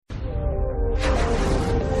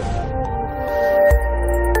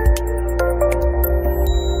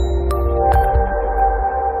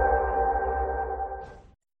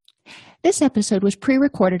This episode was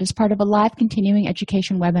pre-recorded as part of a live continuing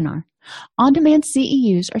education webinar. On-demand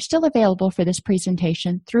CEUs are still available for this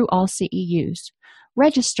presentation through All CEUs.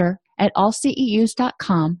 Register at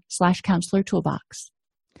allceus.com/counselor toolbox.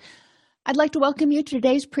 I'd like to welcome you to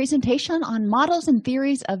today's presentation on models and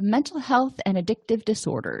theories of mental health and addictive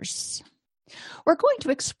disorders. We're going to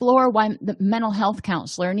explore why the mental health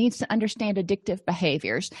counselor needs to understand addictive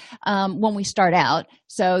behaviors when we start out,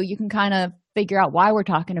 so you can kind of figure out why we're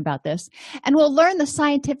talking about this. And we'll learn the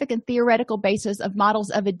scientific and theoretical basis of models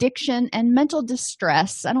of addiction and mental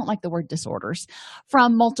distress. I don't like the word disorders,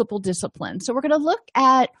 from multiple disciplines. So we're going to look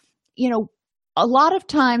at, a lot of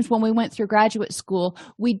times when we went through graduate school,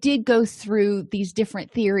 we did go through these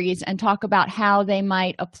different theories and talk about how they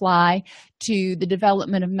might apply to the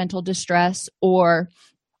development of mental distress, or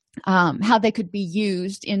how they could be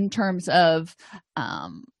used in terms of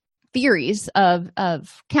theories of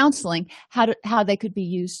counseling, how they could be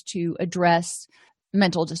used to address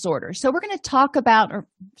mental disorders. So we're going to talk about,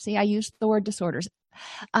 I used the word disorders.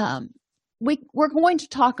 We're going to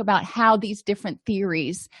talk about how these different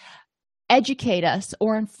theories educate us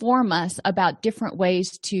or inform us about different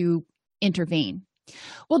ways to intervene.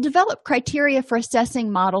 We'll develop criteria for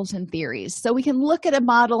assessing models and theories. So we can look at a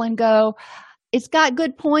model and go, it's got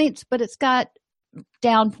good points, but it's got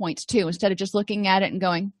down points too, instead of just looking at it and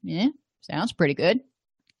going, sounds pretty good.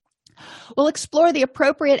 We'll explore the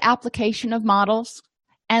appropriate application of models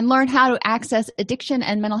and learn how to access addiction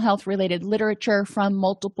and mental health related literature from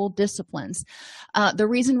multiple disciplines. The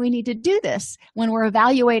reason we need to do this, when we're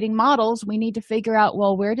evaluating models, we need to figure out,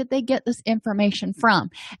 well, where did they get this information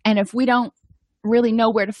from? And if we don't really know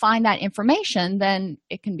where to find that information, then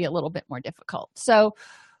it can be a little bit more difficult. So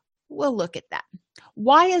we'll look at that.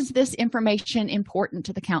 Why is this information important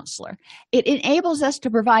to the counselor? It enables us to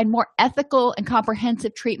provide more ethical and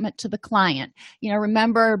comprehensive treatment to the client.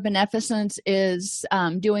 Remember, beneficence is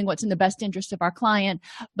doing what's in the best interest of our client,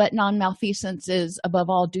 but non-malfeasance is, above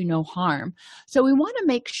all, do no harm. So we want to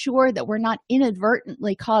make sure that we're not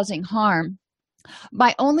inadvertently causing harm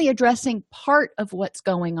by only addressing part of what's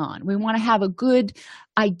going on. We want to have a good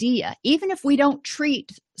idea, even if we don't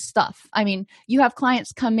treat stuff. You have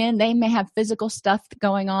clients come in, they may have physical stuff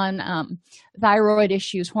going on, thyroid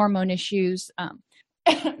issues, hormone issues,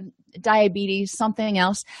 diabetes, something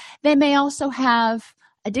else. They may also have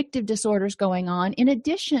addictive disorders going on in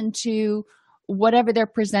addition to whatever they're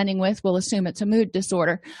presenting with. We'll assume it's a mood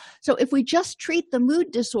disorder. So if we just treat the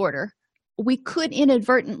mood disorder, we could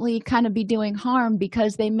inadvertently kind of be doing harm,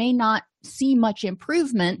 because they may not see much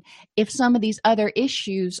improvement if some of these other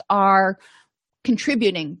issues are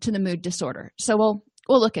contributing to the mood disorder. So we'll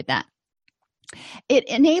look at that. It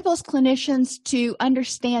enables clinicians to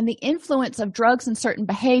understand the influence of drugs and certain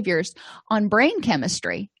behaviors on brain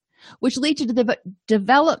chemistry, which lead to the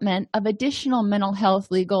development of additional mental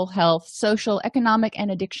health, legal health, social, economic,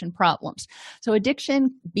 and addiction problems. So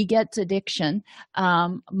addiction begets addiction.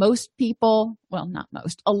 Most people, well, not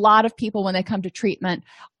most, a lot of people when they come to treatment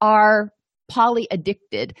are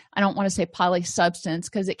polyaddicted. I don't want to say polysubstance,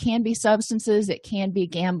 because it can be substances, it can be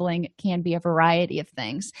gambling, it can be a variety of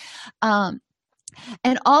things. And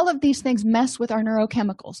all of these things mess with our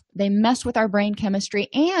neurochemicals. They mess with our brain chemistry,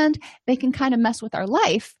 and they can kind of mess with our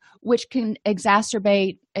life, which can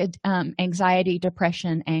exacerbate anxiety,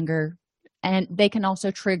 depression, anger, and they can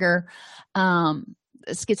also trigger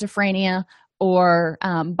schizophrenia or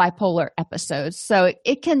bipolar episodes. So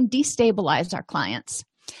it can destabilize our clients.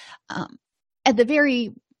 At the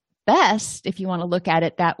very best, if you want to look at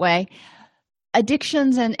it that way,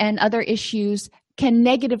 addictions and other issues can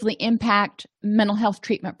negatively impact mental health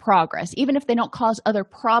treatment progress. Even if they don't cause other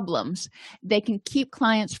problems, they can keep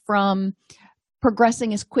clients from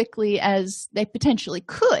progressing as quickly as they potentially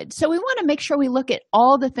could. So we want to make sure we look at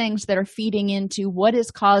all the things that are feeding into what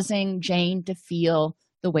is causing Jane to feel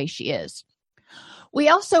the way she is. We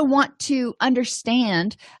also want to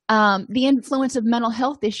understand the influence of mental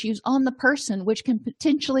health issues on the person, which can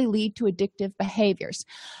potentially lead to addictive behaviors.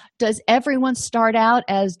 Does everyone start out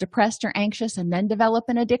as depressed or anxious and then develop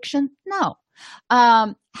an addiction? No.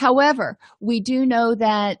 However, we do know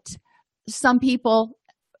that some people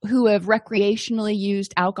who have recreationally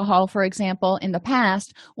used alcohol, for example, in the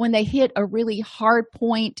past, when they hit a really hard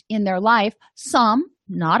point in their life, some,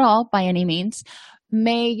 not all by any means,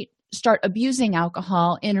 may start abusing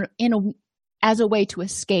alcohol as a way to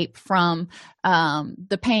escape from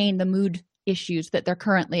the pain, the mood issues that they're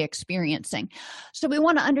currently experiencing. So we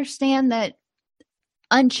want to understand that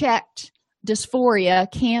unchecked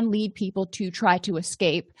dysphoria can lead people to try to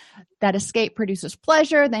escape. That escape produces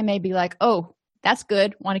pleasure. They may be like, oh, that's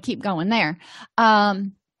good, want to keep going there.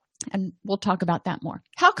 And we'll talk about that more.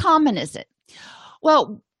 How common is it?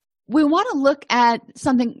 Well, we want to look at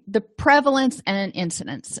something, the prevalence and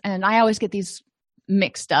incidence. And I always get these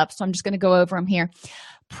mixed up, so I'm just going to go over them here.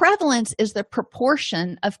 Prevalence is the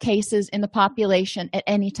proportion of cases in the population at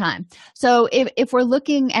any time. So if we're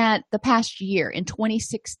looking at the past year in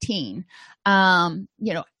 2016,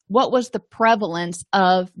 what was the prevalence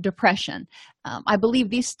of depression? I believe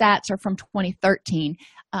these stats are from 2013,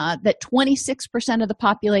 that 26% of the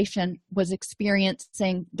population was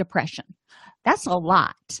experiencing depression. That's a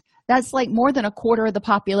lot. That's like more than a quarter of the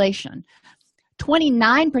population.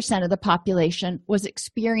 29% of the population was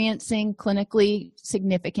experiencing clinically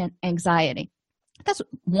significant anxiety. That's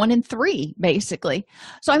 1 in 3, basically.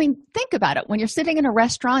 So, think about it. When you're sitting in a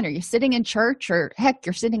restaurant or you're sitting in church or, heck,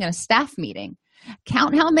 you're sitting in a staff meeting,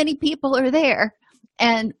 count how many people are there,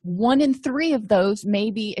 and 1 in 3 of those may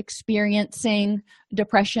be experiencing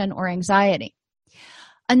depression or anxiety.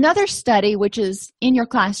 Another study, which is in your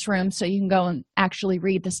classroom, so you can go and actually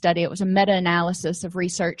read the study, it was a meta-analysis of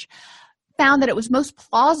research, found that it was most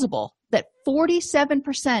plausible that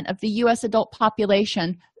 47% of the U.S. adult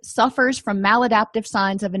population suffers from maladaptive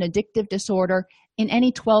signs of an addictive disorder in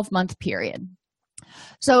any 12-month period.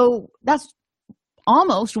 So that's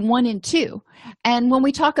almost 1 in 2. And when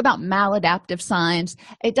we talk about maladaptive signs,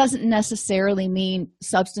 it doesn't necessarily mean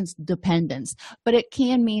substance dependence, but it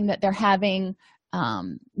can mean that they're having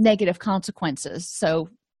negative consequences. So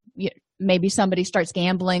maybe somebody starts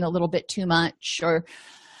gambling a little bit too much, or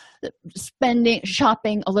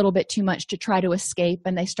shopping a little bit too much to try to escape,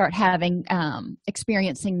 and they start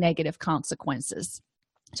experiencing negative consequences.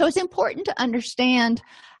 So it's important to understand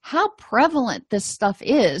how prevalent this stuff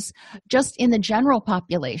is just in the general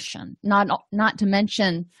population, not to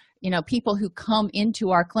mention, people who come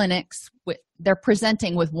into our clinics they're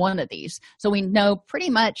presenting with one of these. So we know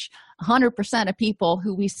pretty much 100% of people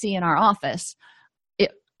who we see in our office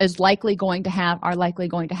are likely going to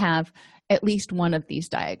have at least one of these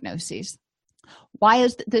diagnoses. Why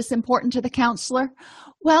is this important to the counselor?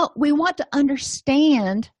 Well, we want to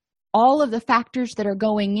understand all of the factors that are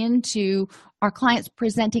going into our clients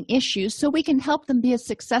presenting issues so we can help them be as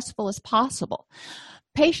successful as possible.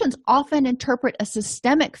 Patients often interpret a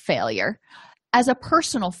systemic failure as a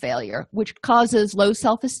personal failure, which causes low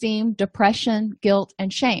self-esteem, depression, guilt,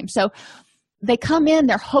 and shame. So they come in,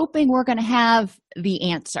 they're hoping we're going to have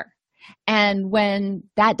the answer. And when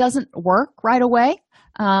that doesn't work right away,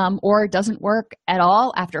 or it doesn't work at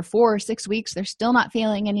all, after 4 or 6 weeks, they're still not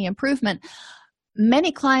feeling any improvement,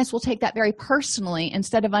 many clients will take that very personally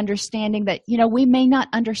instead of understanding that, we may not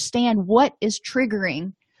understand what is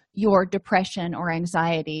triggering your depression or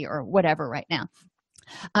anxiety or whatever right now.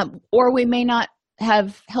 Or we may not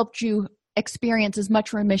have helped you experience as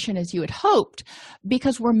much remission as you had hoped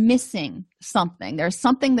because we're missing something. There's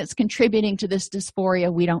something that's contributing to this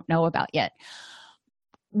dysphoria we don't know about yet.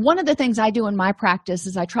 One of the things I do in my practice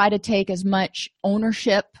is I try to take as much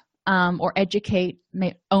ownership or educate,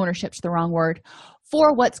 ownership's the wrong word,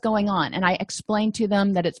 for what's going on. And I explain to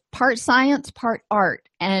them that it's part science, part art.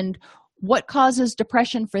 And what causes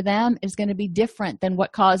depression for them is going to be different than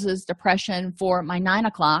what causes depression for my 9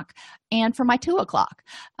 o'clock and for my 2 o'clock.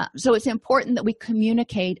 So it's important that we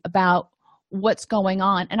communicate about what's going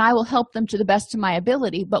on, and I will help them to the best of my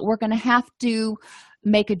ability, but we're going to have to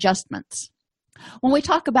make adjustments. When we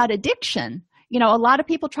talk about addiction, a lot of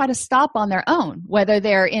people try to stop on their own, whether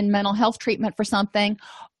they're in mental health treatment for something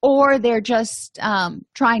or they're just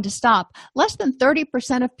trying to stop. Less than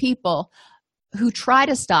 30% of people who try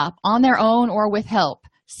to stop on their own or with help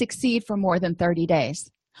succeed for more than 30 days.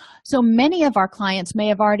 So many of our clients may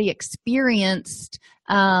have already experienced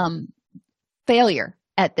failure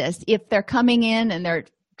at this. If they're coming in and they're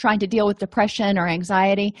trying to deal with depression or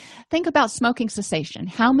anxiety, think about smoking cessation.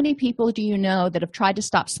 How many people do you know that have tried to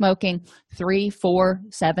stop smoking 3, 4,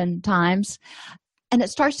 7 times? And it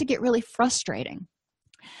starts to get really frustrating.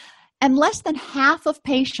 And less than half of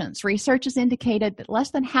patients, research has indicated that less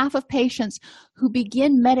than half of patients who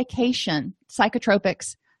begin medication,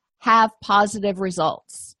 psychotropics, have positive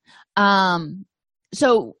results.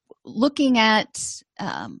 So looking at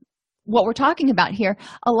what we're talking about here,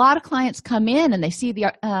 a lot of clients come in and they see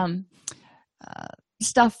the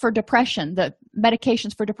stuff for depression, the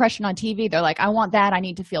medications for depression on TV. They're like, I want that. I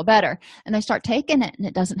need to feel better. And they start taking it and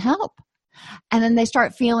it doesn't help. And then they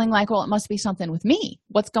start feeling like, well, it must be something with me.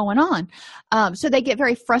 What's going on? So they get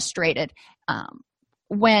very frustrated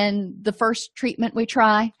when the first treatment we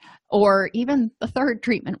try, or even the third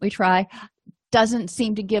treatment we try, doesn't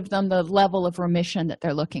seem to give them the level of remission that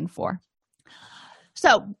they're looking for.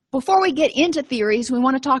 So before we get into theories, we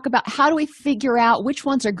want to talk about how do we figure out which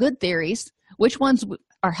ones are good theories, which ones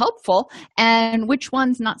are helpful and which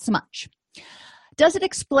ones not so much? Does it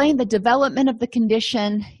explain the development of the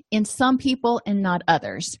condition in some people and not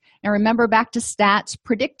others? Now remember, back to stats,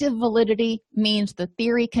 predictive validity means the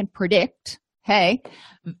theory can predict, hey,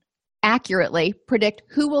 accurately predict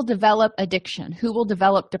who will develop addiction, who will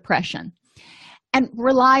develop depression. And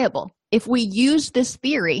reliable, if we use this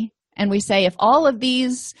theory and we say if all of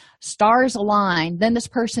these stars align, then this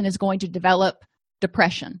person is going to develop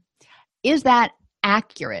depression. Is that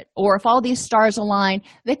accurate? Or if all these stars align,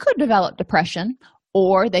 they could develop depression,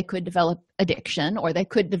 or they could develop addiction, or they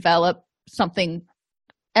could develop something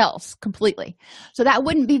else completely. So that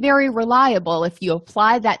wouldn't be very reliable if you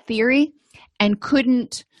apply that theory and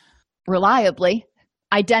couldn't reliably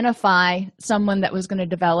identify someone that was going to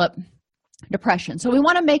develop depression. So we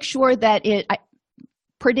want to make sure that it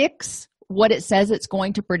predicts what it says it's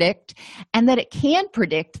going to predict, and that it can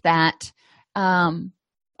predict that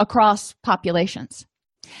across populations.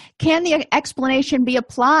 Can the explanation be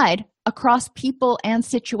applied across people and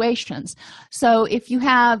situations? So if you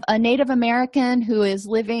have a Native American who is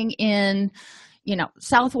living in,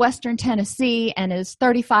 southwestern Tennessee and is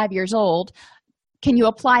 35 years old, can you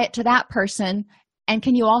apply it to that person? And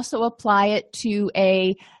can you also apply it to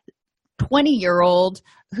a 20-year-old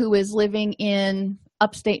who is living in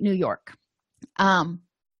upstate New York? I'm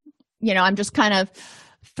just kind of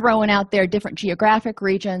throwing out there different geographic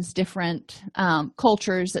regions, different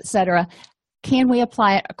cultures, etc. Can we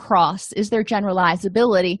apply it across? Is there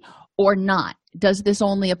generalizability or not? Does this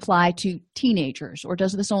only apply to teenagers, or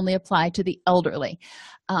does this only apply to the elderly?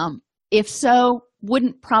 If so,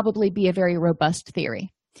 wouldn't probably be a very robust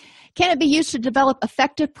theory. Can it be used to develop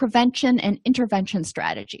effective prevention and intervention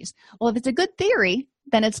strategies? Well, if it's a good theory,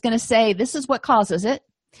 then it's going to say this is what causes it.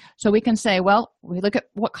 So we can say, well, we look at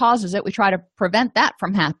what causes it, we try to prevent that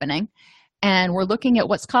from happening, and we're looking at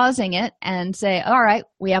what's causing it and say, all right,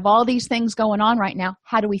 we have all these things going on right now.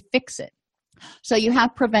 How do we fix it? So you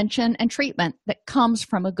have prevention and treatment that comes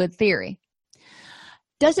from a good theory.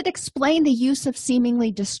 Does it explain the use of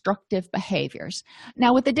seemingly destructive behaviors?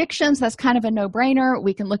 Now, with addictions, that's kind of a no-brainer.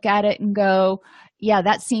 We can look at it and go, yeah,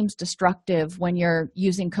 that seems destructive when you're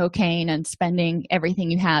using cocaine and spending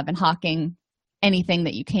everything you have and hawking anything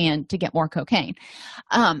that you can to get more cocaine.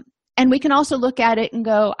 And we can also look at it and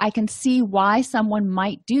go, I can see why someone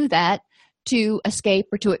might do that to escape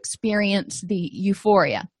or to experience the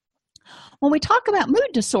euphoria. When we talk about mood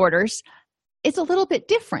disorders, it's a little bit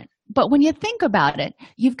different. But when you think about it,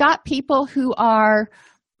 you've got people who are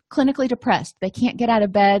clinically depressed. They can't get out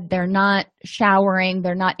of bed. They're not showering.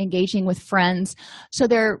 They're not engaging with friends. So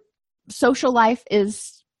their social life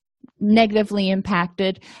is negatively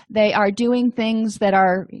impacted. They are doing things that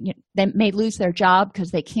they may lose their job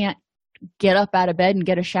because they can't get up out of bed and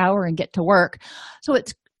get a shower and get to work. So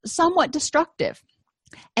it's somewhat destructive.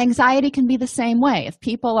 Anxiety can be the same way. If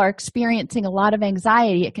people are experiencing a lot of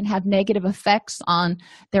anxiety, it can have negative effects on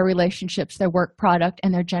their relationships, their work product,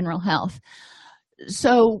 and their general health.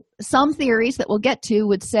 So some theories that we'll get to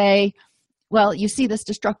would say, well, you see this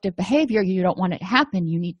destructive behavior, you don't want it to happen,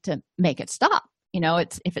 you need to make it stop.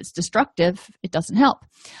 If it's destructive, it doesn't help.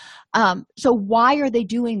 So why are they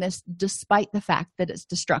doing this despite the fact that it's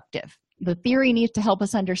destructive? The theory needs to help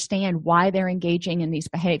us understand why they're engaging in these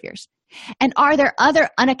behaviors. And are there other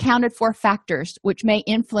unaccounted for factors which may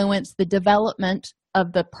influence the development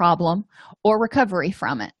of the problem or recovery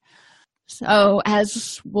from it? So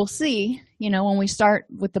as we'll see, when we start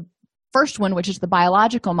with the first one, which is the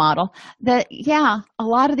biological model, that, a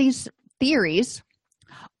lot of these theories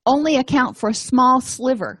only account for a small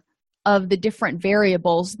sliver of the different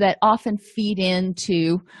variables that often feed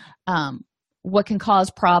into what can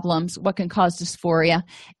cause problems, what can cause dysphoria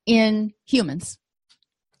in humans.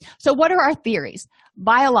 So what are our theories?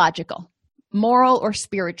 Biological, moral or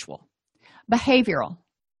spiritual, behavioral,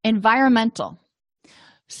 environmental,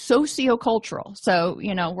 sociocultural. So,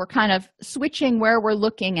 we're kind of switching where we're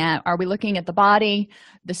looking at. Are we looking at the body,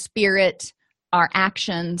 the spirit, our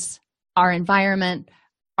actions, our environment,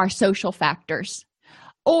 our social factors?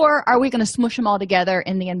 Or are we going to smush them all together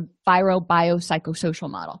in the enviro-biopsychosocial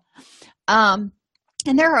model? And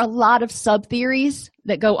there are a lot of sub-theories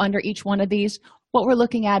that go under each one of these. What we're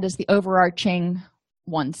looking at is the overarching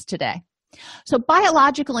ones today. So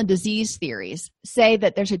biological and disease theories say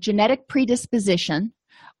that there's a genetic predisposition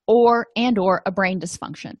or a brain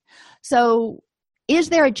dysfunction. So is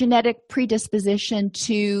there a genetic predisposition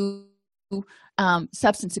to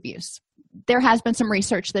substance abuse? There has been some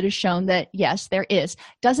research that has shown that, yes, there is.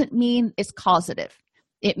 Doesn't mean it's causative.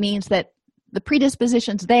 It means that the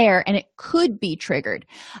predisposition's there and it could be triggered.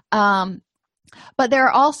 But there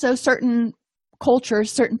are also certain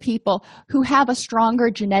cultures, certain people who have a stronger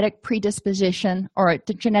genetic predisposition or a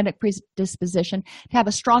genetic predisposition to have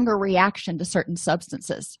a stronger reaction to certain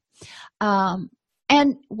substances.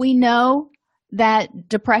 And we know that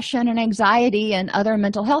depression and anxiety and other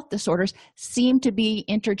mental health disorders seem to be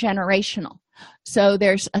intergenerational. So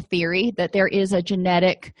there's a theory that there is a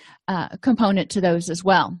genetic component to those as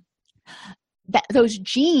well. That those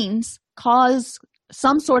genes cause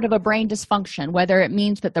some sort of a brain dysfunction, whether it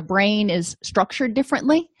means that the brain is structured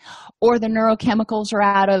differently or the neurochemicals are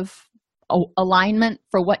out of alignment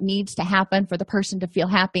for what needs to happen for the person to feel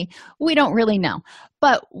happy. We don't really know,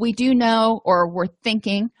 but we do know, or we're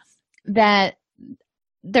thinking, that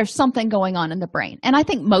there's something going on in the brain. And I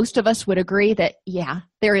think most of us would agree that, yeah,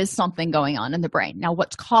 there is something going on in the brain. Now,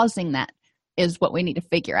 what's causing that is what we need to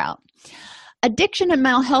figure out. Addiction and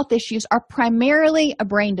mental health issues are primarily a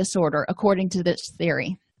brain disorder, according to this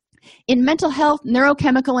theory. In mental health,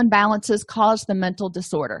 neurochemical imbalances cause the mental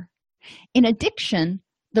disorder. In addiction,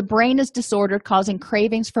 the brain is disordered, causing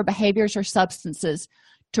cravings for behaviors or substances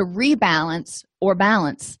to rebalance or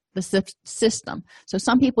balance the system. So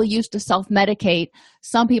some people used to self-medicate,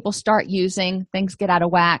 some people start using, things get out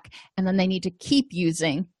of whack, and then they need to keep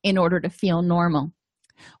using in order to feel normal.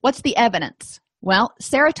 What's the evidence? Well,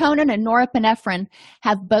 serotonin and norepinephrine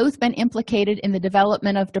have both been implicated in the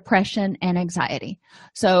development of depression and anxiety.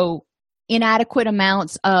 So inadequate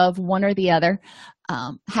amounts of one or the other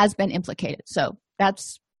has been implicated. So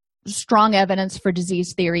that's strong evidence for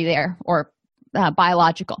disease theory there, or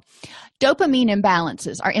biological. Dopamine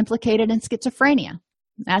imbalances are implicated in schizophrenia.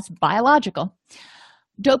 That's biological.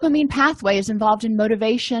 Dopamine pathway is involved in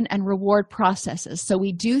motivation and reward processes. So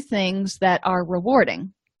we do things that are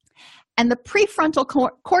rewarding. And the prefrontal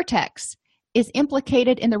cortex is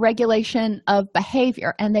implicated in the regulation of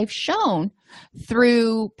behavior. And they've shown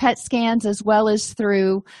through PET scans as well as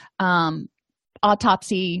through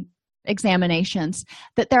autopsy examinations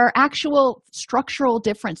that there are actual structural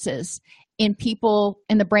differences in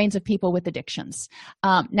the brains of people with addictions.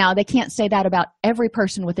 Now, they can't say that about every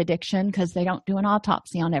person with addiction because they don't do an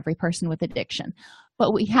autopsy on every person with addiction.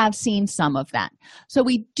 But we have seen some of that. So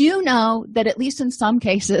we do know that at least in some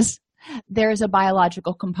cases, there is a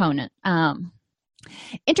biological component.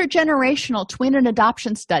 Intergenerational twin and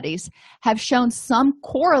adoption studies have shown some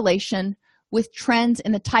correlation with trends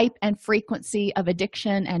in the type and frequency of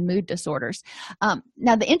addiction and mood disorders.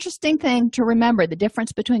 Now, the interesting thing to remember, the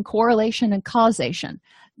difference between correlation and causation.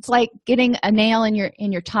 It's like getting a nail in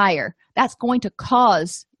your tire. That's going to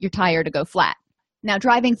cause your tire to go flat. Now,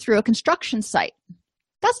 driving through a construction site,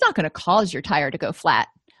 that's not going to cause your tire to go flat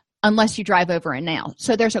unless you drive over a nail.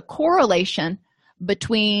 So there's a correlation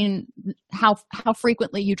between how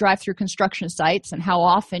frequently you drive through construction sites and how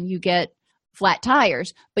often you get flat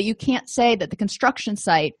tires, but you can't say that the construction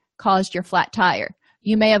site caused your flat tire.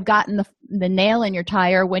 You may have gotten the nail in your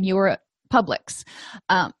tire when you were at Publix.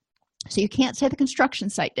 So you can't say the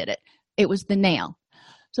construction site did it. It was the nail.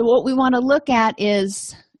 So what we want to look at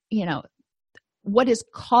is, what is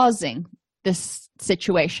causing this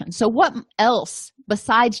situation? So what else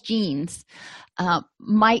besides genes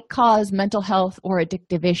might cause mental health or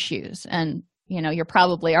addictive issues? And, you're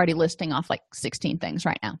probably already listing off like 16 things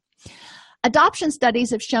right now. Adoption studies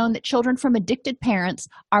have shown that children from addicted parents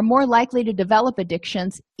are more likely to develop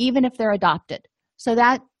addictions even if they're adopted. So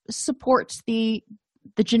that supports the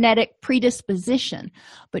genetic predisposition.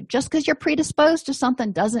 But just because you're predisposed to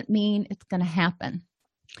something doesn't mean it's going to happen.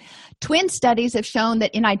 Twin studies have shown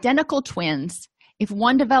that in identical twins, if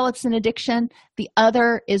one develops an addiction, the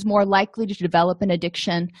other is more likely to develop an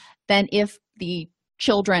addiction than if the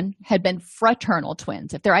children had been fraternal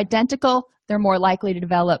twins. If they're identical, they're more likely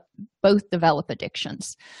to both develop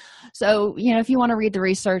addictions. So, if you want to read the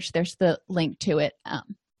research, there's the link to it.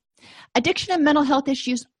 Addiction and mental health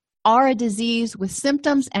issues are a disease with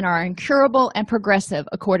symptoms and are incurable and progressive,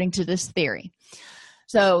 according to this theory.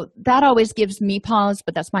 So that always gives me pause,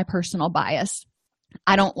 but that's my personal bias.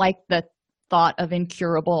 I don't like the thought of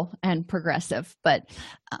incurable and progressive, but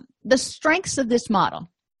the strengths of this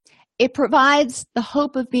model: it provides the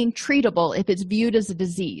hope of being treatable if it's viewed as a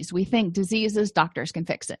disease. We think diseases, doctors can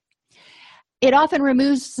fix it. It often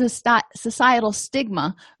removes societal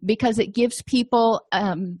stigma because it gives people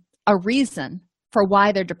a reason for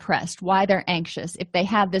why they're depressed, why they're anxious, if they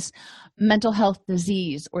have this mental health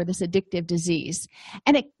disease or this addictive disease.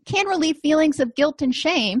 And it can relieve feelings of guilt and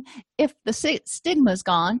shame. If the stigma's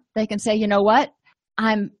gone, they can say, you know what,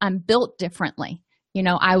 I'm built differently.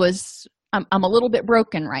 I'm a little bit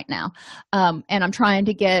broken right now, and I'm trying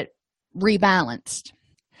to get rebalanced.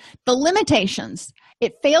 The limitations: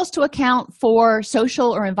 It fails to account for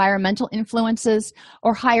social or environmental influences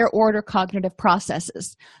or higher order cognitive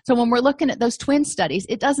processes. So when we're looking at those twin studies,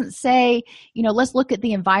 it doesn't say, let's look at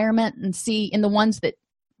the environment and see in the ones that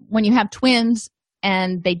when you have twins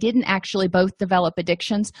and they didn't actually both develop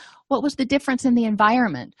addictions, what was the difference in the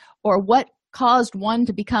environment, or what caused one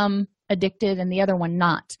to become addicted and the other one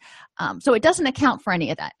not. So it doesn't account for any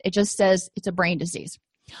of that. It just says it's a brain disease.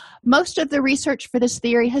 Most of the research for this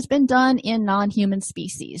theory has been done in non-human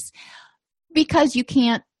species because we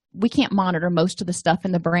can't monitor most of the stuff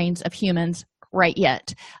in the brains of humans right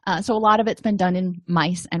yet. So a lot of it's been done in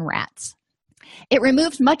mice and rats. It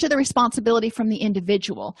removes much of the responsibility from the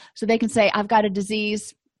individual. So they can say, I've got a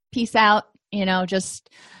disease, peace out, just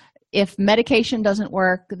if medication doesn't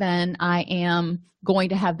work, then I am going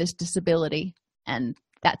to have this disability, and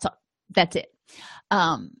that's it.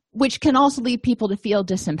 Which can also lead people to feel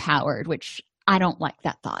disempowered, which I don't like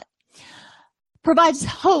that thought. Provides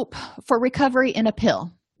hope for recovery in a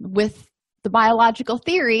pill. With the biological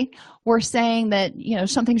theory, we're saying that,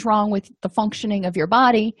 something's wrong with the functioning of your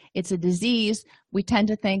body. It's a disease. We tend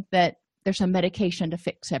to think that there's a medication to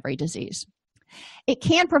fix every disease. It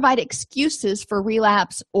can provide excuses for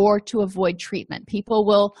relapse or to avoid treatment. People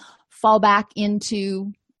will fall back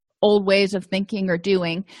into old ways of thinking or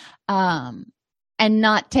doing, and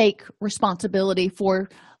not take responsibility for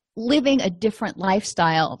living a different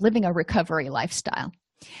lifestyle, living a recovery lifestyle.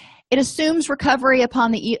 It assumes recovery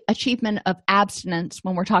upon the achievement of abstinence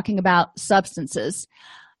when we're talking about substances.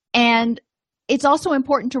 And it's also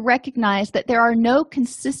important to recognize that there are no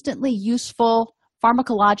consistently useful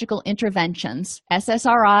pharmacological interventions,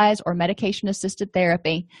 SSRIs or medication-assisted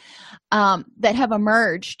therapy, that have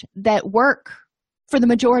emerged that work for the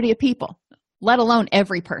majority of people, let alone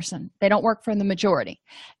every person. They don't work for the majority.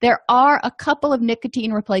 There are a couple of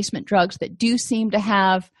nicotine replacement drugs that do seem to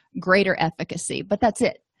have greater efficacy, but that's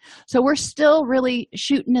it. So we're still really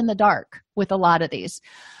shooting in the dark with a lot of these.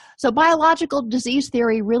 So biological disease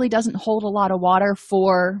theory really doesn't hold a lot of water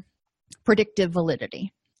for predictive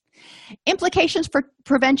validity. Implications for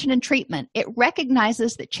prevention and treatment. It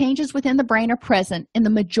recognizes that changes within the brain are present in the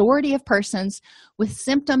majority of persons with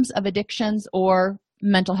symptoms of addictions or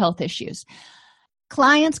mental health issues.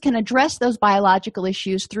 Clients can address those biological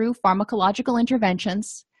issues through pharmacological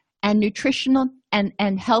interventions and nutritional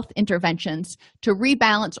and health interventions to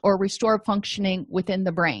rebalance or restore functioning within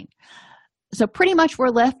the brain. So pretty much we're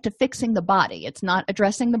left to fixing the body. It's not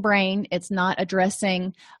addressing the brain. It's not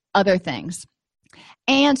addressing other things.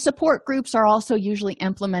 And support groups are also usually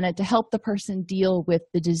implemented to help the person deal with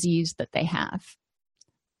the disease that they have.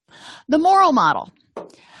 The moral model.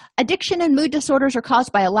 Addiction and mood disorders are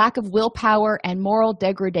caused by a lack of willpower and moral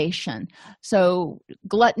degradation. So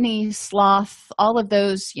gluttony, sloth, all of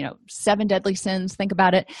those, 7 deadly sins, think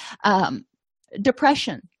about it.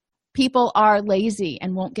 Depression. People are lazy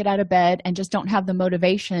and won't get out of bed and just don't have the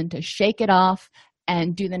motivation to shake it off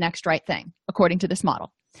and do the next right thing, according to this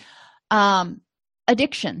model.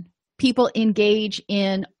 Addiction. People engage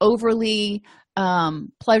in overly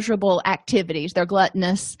pleasurable activities. They're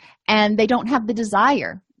gluttonous and they don't have the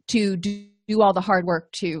desire to do all the hard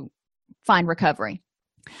work to find recovery.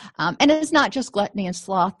 And it's not just gluttony and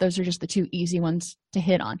sloth. Those are just the 2 easy ones to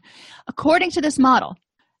hit on. According to this model,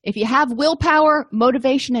 if you have willpower,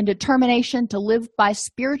 motivation, and determination to live by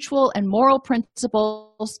spiritual and moral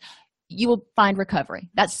principles, you will find recovery.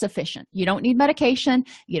 That's sufficient. You don't need medication.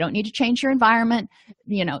 You don't need to change your environment.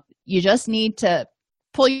 You just need to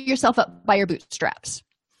pull yourself up by your bootstraps.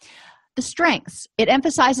 The strengths. It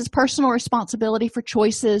emphasizes personal responsibility for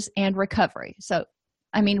choices and recovery. So,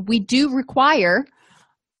 we do require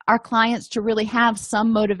our clients to really have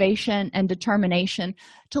some motivation and determination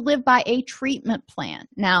to live by a treatment plan.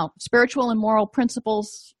 Now, spiritual and moral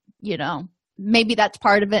principles, maybe that's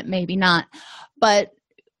part of it, maybe not. But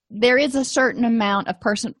there is a certain amount of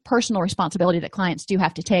personal responsibility that clients do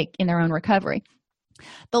have to take in their own recovery.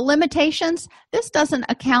 The limitations, this doesn't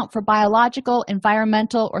account for biological,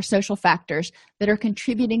 environmental, or social factors that are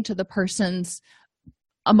contributing to the person's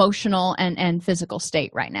emotional and physical state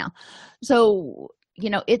right now. So,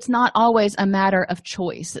 it's not always a matter of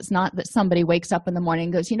choice. It's not that somebody wakes up in the morning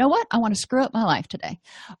and goes, you know what, I want to screw up my life today.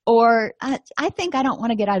 Or I think I don't want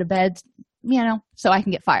to get out of bed, so I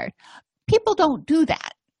can get fired. People don't do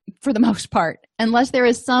that for the most part, unless there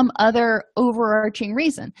is some other overarching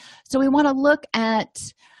reason. So we want to look at,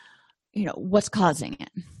 what's causing it.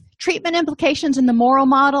 Treatment implications in the moral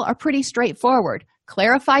model are pretty straightforward.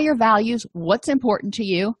 Clarify your values, what's important to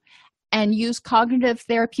you, and use cognitive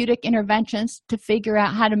therapeutic interventions to figure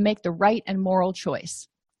out how to make the right and moral choice.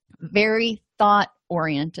 Very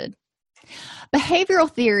thought-oriented.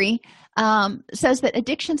 Behavioral theory says that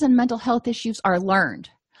addictions and mental health issues are learned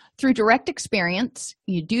through direct experience.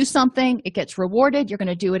 You do something, it gets rewarded, you're going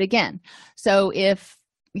to do it again. So if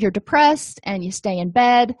you're depressed and you stay in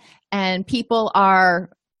bed and people are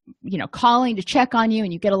calling to check on you,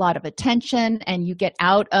 and you get a lot of attention and you get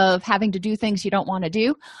out of having to do things you don't want to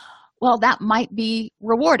do, well, that might be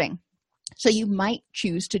rewarding. So you might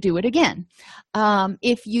choose to do it again.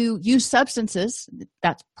 If you use substances,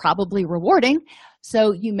 that's probably rewarding.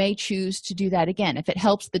 So you may choose to do that again if it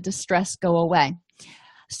helps the distress go away.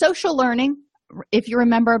 Social learning, if you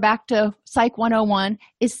remember back to Psych 101,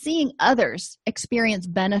 is seeing others experience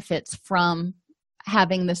benefits from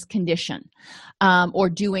having this condition or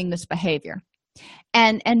doing this behavior.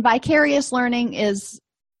 And vicarious learning is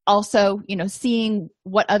also, seeing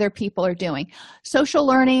what other people are doing. Social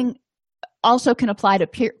learning also can apply to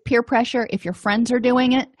peer pressure. If your friends are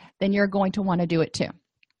doing it, then you're going to want to do it too.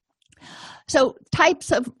 So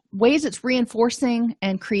types of ways it's reinforcing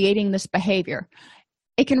and creating this behavior.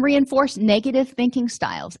 It can reinforce negative thinking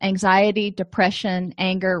styles, anxiety, depression,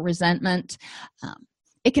 anger, resentment.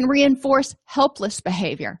 It can reinforce helpless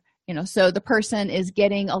behavior, so the person is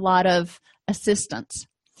getting a lot of assistance.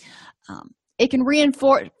 It can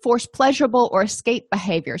reinforce pleasurable or escape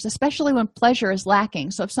behaviors, especially when pleasure is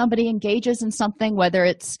lacking. So if somebody engages in something, whether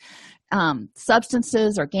it's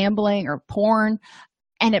substances or gambling or porn,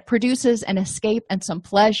 and it produces an escape and some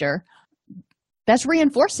pleasure, that's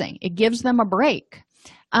reinforcing. It gives them a break.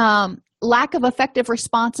 Lack of effective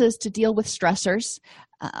responses to deal with stressors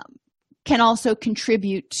can also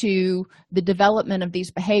contribute to the development of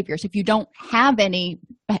these behaviors. If you don't have any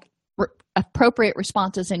appropriate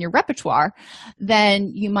responses in your repertoire,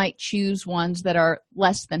 then you might choose ones that are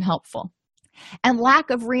less than helpful. And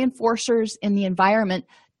lack of reinforcers in the environment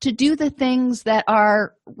to do the things that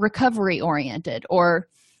are recovery oriented or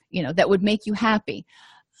that would make you happy.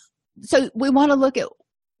 So we want to look at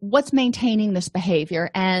what's maintaining this behavior,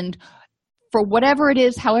 and for whatever it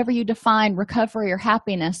is, however you define recovery or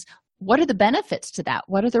happiness, what are the benefits to that?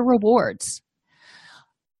 What are the rewards?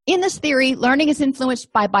 In this theory, learning is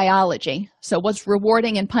influenced by biology, so what's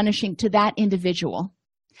rewarding and punishing to that individual.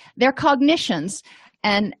 Their cognitions,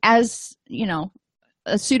 and as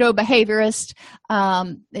a pseudo-behaviorist,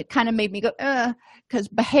 it kind of made me go, because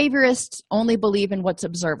behaviorists only believe in what's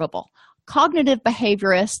observable. Cognitive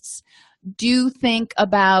behaviorists do think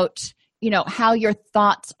about, how your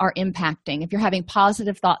thoughts are impacting. If you're having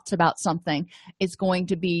positive thoughts about something, it's going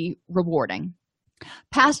to be rewarding.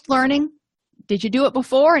 Past learning, did you do it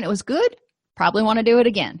before and it was good? Probably want to do it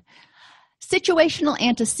again. Situational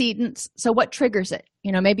antecedents, so what triggers it?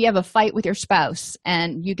 Maybe you have a fight with your spouse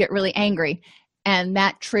and you get really angry, and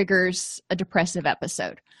that triggers a depressive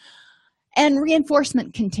episode. And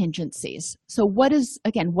reinforcement contingencies. So what is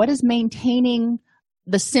maintaining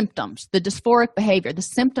the symptoms, the dysphoric behavior, the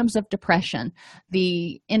symptoms of depression,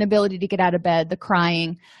 the inability to get out of bed, the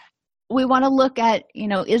crying? We want to look at,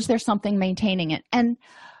 is there something maintaining it? And,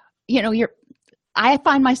 I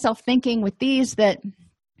find myself thinking with these that,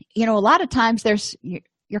 a lot of times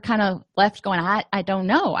you're kind of left going, I don't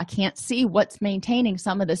know. I can't see what's maintaining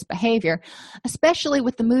some of this behavior, especially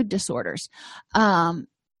with the mood disorders.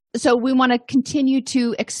 So we want to continue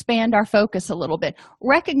to expand our focus a little bit,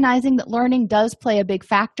 recognizing that learning does play a big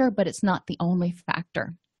factor, but it's not the only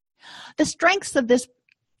factor. The strengths of this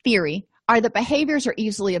theory are that behaviors are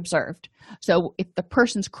easily observed. So if the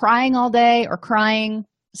person's crying all day or crying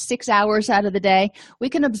 6 hours out of the day, we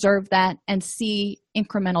can observe that and see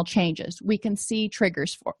incremental changes. We can see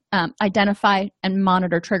triggers for, identify and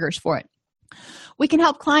monitor triggers for it. We can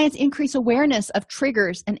help clients increase awareness of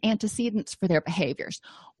triggers and antecedents for their behaviors.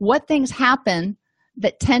 What things happen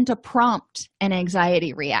that tend to prompt an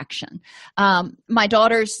anxiety reaction? My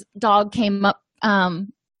daughter's dog came up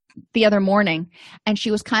the other morning, and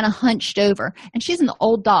she was kind of hunched over, and she's an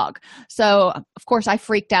old dog. So, of course, I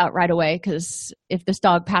freaked out right away, because if this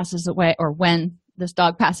dog passes away, or when this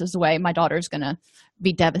dog passes away, my daughter's going to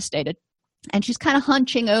be devastated. And she's kind of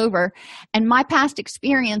hunching over. And my past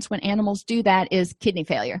experience when animals do that is kidney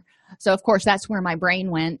failure. So, of course, that's where my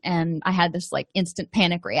brain went, and I had this instant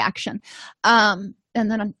panic reaction. And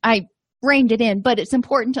then I reined it in. But it's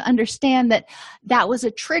important to understand that that was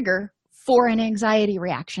a trigger for an anxiety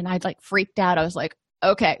reaction. I'd freaked out. I was like,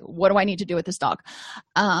 okay, what do I need to do with this dog?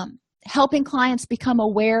 Helping clients become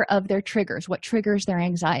aware of their triggers, what triggers their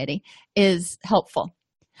anxiety, is helpful.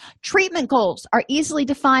 Treatment goals are easily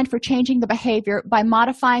defined for changing the behavior by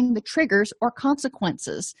modifying the triggers or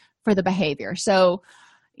consequences for the behavior. So,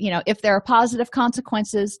 if there are positive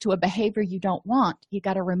consequences to a behavior you don't want, you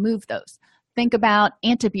got to remove those. Think about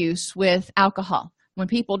antabuse with alcohol. When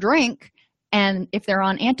people drink, And if they're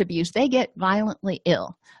on antabuse, they get violently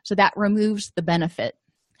ill. So that removes the benefit.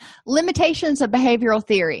 Limitations of behavioral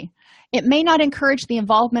theory. It may not encourage the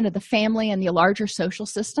involvement of the family and the larger social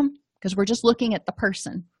system because we're just looking at the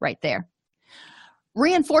person right there.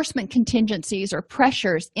 Reinforcement contingencies or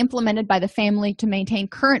pressures implemented by the family to maintain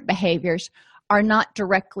current behaviors are not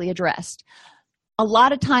directly addressed. A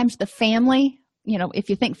lot of times the family, if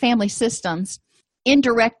you think family systems,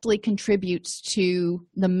 indirectly contributes to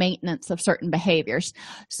the maintenance of certain behaviors.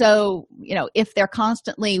 So, if they're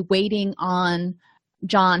constantly waiting on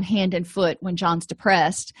John hand and foot when John's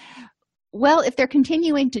depressed, well, if they're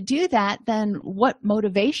continuing to do that, then what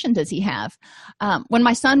motivation does he have? When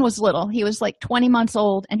my son was little, he was like 20 months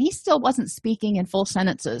old, and he still wasn't speaking in full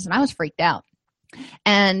sentences, and I was freaked out.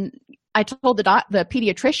 And I told the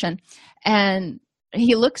pediatrician, and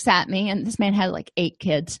he looks at me, and this man had like 8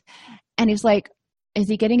 kids, and he's like, "Is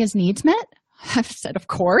he getting his needs met?" I said, "Of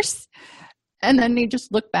course." And then he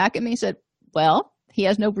just looked back at me and said, "Well, he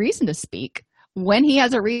has no reason to speak. When he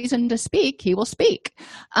has a reason to speak, he will speak."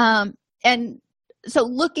 And so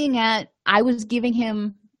I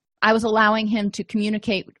was allowing him to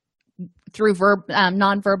communicate through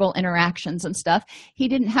nonverbal interactions and stuff. He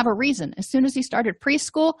didn't have a reason. As soon as he started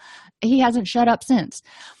preschool, he hasn't shut up since.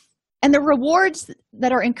 And the rewards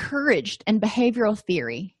that are encouraged in behavioral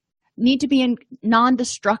theory need to be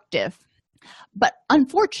non-destructive. But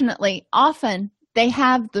unfortunately, often they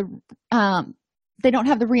don't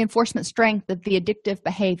have the reinforcement strength of the addictive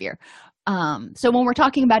behavior. So when we're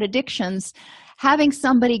talking about addictions, having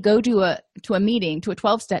somebody go to a meeting, to a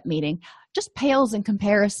 12-step meeting, just pales in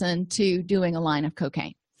comparison to doing a line of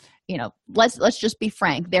cocaine. Let's just be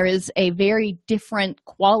frank. There is a very different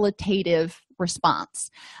qualitative response.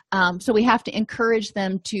 So we have to encourage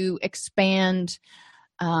them to expand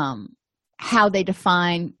how they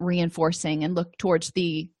define reinforcing and look towards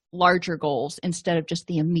the larger goals instead of just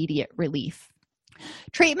the immediate relief.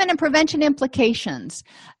 Treatment and prevention implications.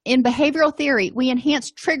 In behavioral theory, we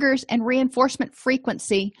enhance triggers and reinforcement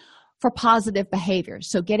frequency for positive behaviors.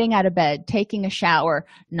 So getting out of bed, taking a shower,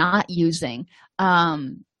 not using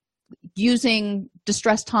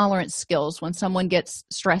distress tolerance skills when someone gets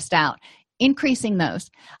stressed out, increasing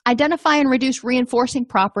those. Identify and reduce reinforcing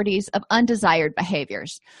properties of undesired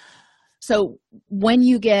behaviors. So when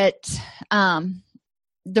you get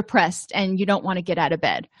depressed and you don't want to get out of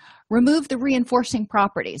bed, remove the reinforcing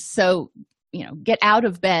properties. So, get out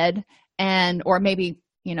of bed or maybe,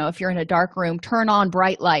 if you're in a dark room, turn on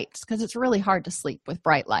bright lights because it's really hard to sleep with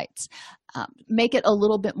bright lights. Make it a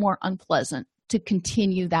little bit more unpleasant to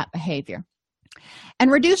continue that behavior. And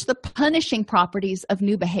reduce the punishing properties of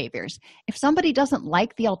new behaviors. If somebody doesn't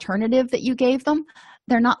like the alternative that you gave them,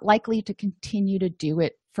 they're not likely to continue to do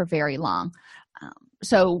it for very long.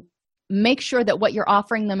 So make sure that what you're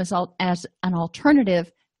offering them as an alternative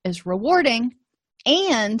is rewarding,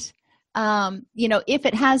 and if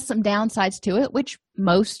it has some downsides to it, which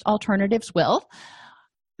most alternatives will,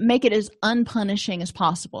 make it as unpunishing as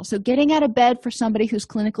possible. So getting out of bed for somebody who's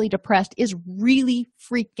clinically depressed is really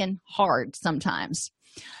freaking hard sometimes.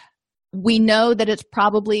 We know that it's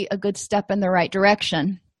probably a good step in the right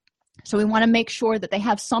direction. So we want to make sure that they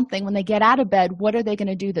have something when they get out of bed. What are they going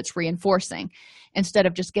to do that's reinforcing, instead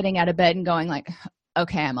of just getting out of bed and going like,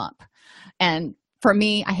 "Okay, I'm up." And for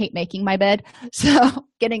me, I hate making my bed. So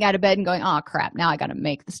getting out of bed and going, "Oh crap, now I got to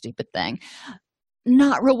make the stupid thing."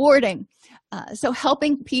 Not rewarding. So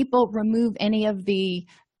helping people remove any of the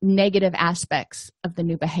negative aspects of the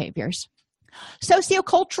new behaviors.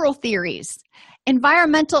 Sociocultural theories.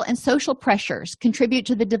 Environmental and social pressures contribute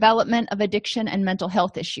to the development of addiction and mental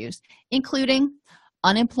health issues, including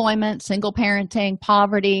unemployment, single parenting,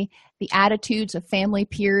 poverty, the attitudes of family,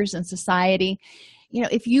 peers, and society.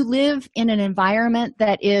 If you live in an environment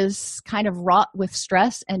that is kind of wrought with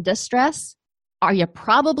stress and distress, are you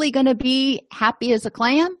probably going to be happy as a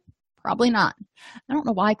clam? Probably not. I don't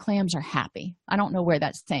know why clams are happy. I don't know where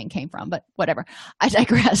that saying came from, but whatever. I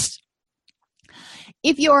digress.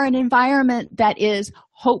 If you're in an environment that is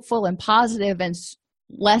hopeful and positive and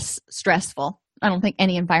less stressful, I don't think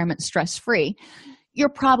any environment is stress-free, you're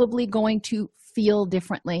probably going to feel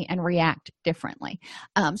differently and react differently.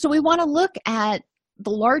 So we want to look at the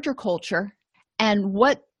larger culture and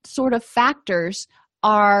what sort of factors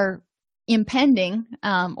are impending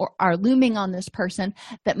or are looming on this person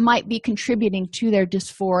that might be contributing to their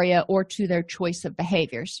dysphoria or to their choice of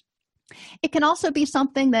behaviors. It can also be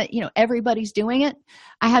something that, everybody's doing it.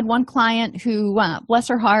 I had one client who, bless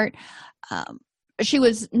her heart, she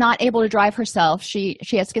was not able to drive herself. She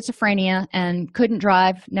had schizophrenia and couldn't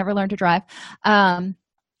drive, never learned to drive.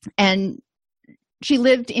 And she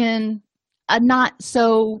lived in a not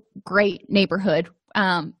so great neighborhood,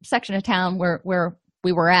 section of town where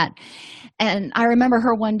we were at. And I remember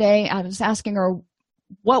her one day, I was asking her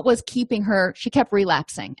what was keeping her, she kept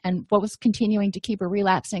relapsing, and what was continuing to keep her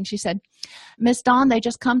relapsing. She said, "Miss Dawn, they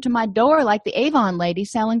just come to my door like the Avon lady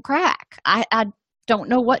selling crack. I don't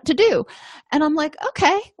know what to do." And I'm like,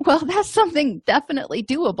 okay, well, that's something definitely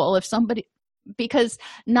doable if somebody, because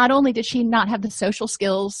not only did she not have the social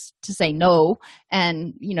skills to say no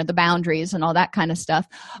and, the boundaries and all that kind of stuff,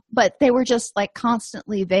 but they were just like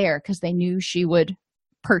constantly there because they knew she would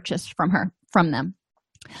purchase from them.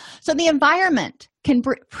 So the environment can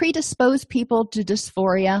predispose people to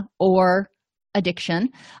dysphoria or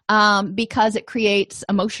addiction, because it creates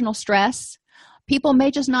emotional stress. People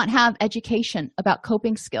may just not have education about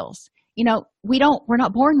coping skills. We're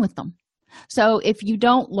not born with them. So if you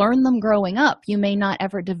don't learn them growing up, you may not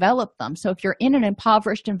ever develop them. So if you're in an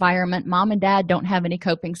impoverished environment, mom and dad don't have any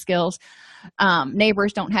coping skills,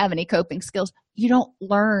 neighbors don't have any coping skills, you don't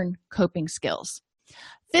learn coping skills.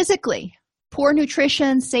 Physically, poor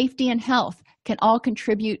nutrition, safety, and health can all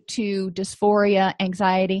contribute to dysphoria,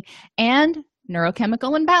 anxiety, and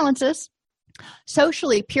neurochemical imbalances.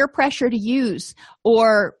 Socially, peer pressure to use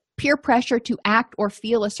or peer pressure to act or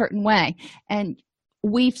feel a certain way. And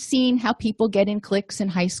we've seen how people get in cliques in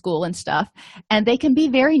high school and stuff, and they can be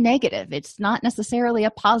very negative. It's not necessarily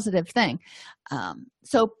a positive thing.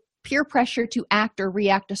 So peer pressure to act or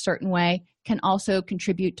react a certain way can also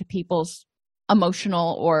contribute to people's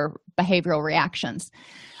emotional or behavioral reactions.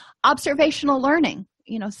 Observational learning,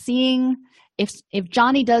 seeing if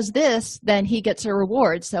Johnny does this, then he gets a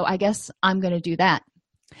reward, so I guess I'm going to do that.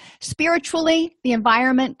 Spiritually, the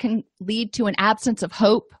environment can lead to an absence of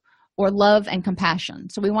hope or love and compassion.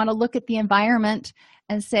 So we want to look at the environment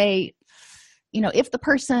and say, if the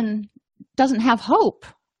person doesn't have hope,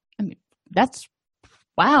 that's,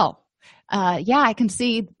 wow. I can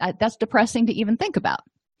see that's depressing to even think about.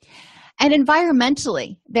 And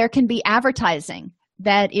environmentally, there can be advertising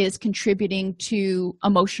that is contributing to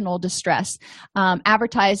emotional distress.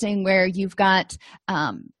 Advertising where you've got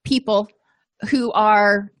people who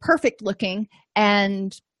are perfect looking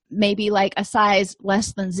and maybe like a size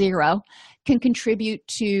less than 0 can contribute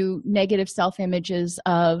to negative self-images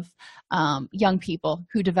of young people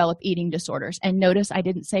who develop eating disorders. And notice I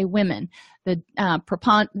didn't say women. The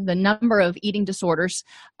number of eating disorders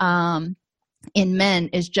in men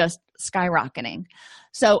is just skyrocketing.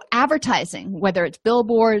 So advertising, whether it's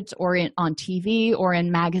billboards or on TV or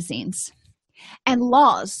in magazines, and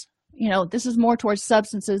laws, this is more towards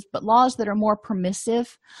substances, but laws that are more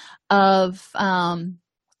permissive of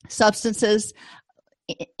substances,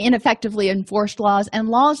 ineffectively enforced laws, and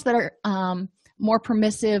laws that are more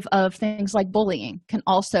permissive of things like bullying can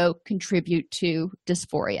also contribute to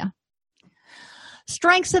dysphoria.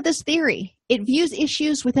 Strengths of this theory: it views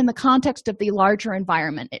issues within the context of the larger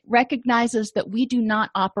environment. It recognizes that we do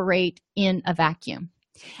not operate in a vacuum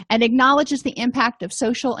and acknowledges the impact of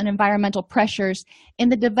social and environmental pressures in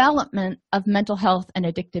the development of mental health and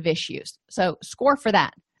addictive issues. So score for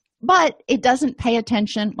that. But it doesn't pay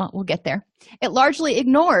attention, well, we'll get there. It largely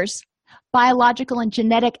ignores biological and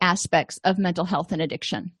genetic aspects of mental health and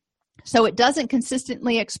addiction. So it doesn't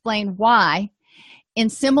consistently explain why, in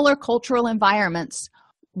similar cultural environments,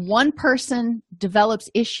 one person develops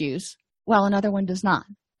issues while another one does not.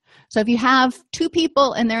 So if you have two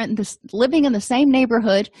people and they're living in the same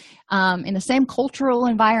neighborhood, in the same cultural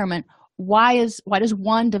environment, why does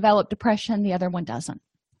one develop depression, the other one doesn't?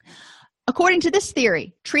 According to this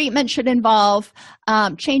theory, treatment should involve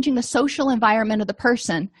changing the social environment of the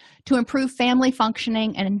person to improve family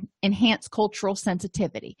functioning and enhance cultural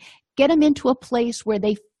sensitivity. Get them into a place where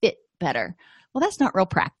they fit better. Well, that's not real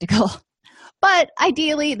practical, but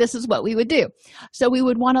ideally, this is what we would do. So we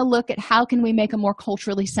would want to look at how can we make a more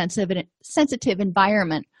culturally sensitive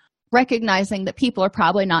environment, recognizing that people are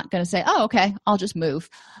probably not going to say, oh, okay, I'll just move.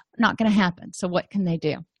 Not going to happen. So what can they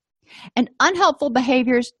do? And unhelpful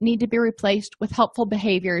behaviors need to be replaced with helpful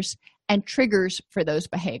behaviors and triggers for those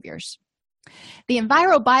behaviors. The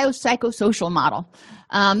envirobiopsychosocial model.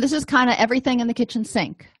 This is kind of everything in the kitchen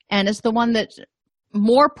sink, and it's the one that's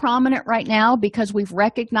more prominent right now because we've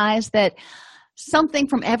recognized that something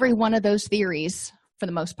from every one of those theories, for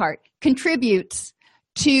the most part, contributes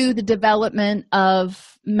to the development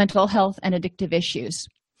of mental health and addictive issues.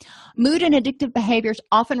 Mood and addictive behaviors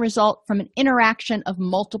often result from an interaction of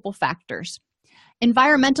multiple factors.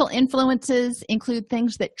 Environmental influences include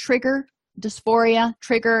things that trigger dysphoria,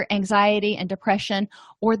 trigger anxiety and depression,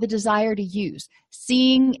 or the desire to use.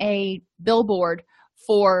 Seeing a billboard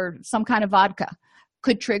for some kind of vodka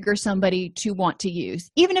could trigger somebody to want to use.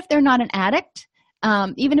 Even if they're not an addict,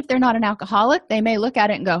 Even if they're not an alcoholic, they may look at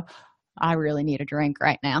it and go, I really need a drink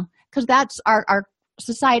right now, because that's our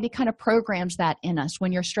society kind of programs that in us.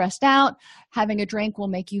 When you're stressed out, having a drink will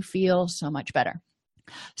make you feel so much better.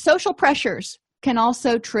 Social pressures can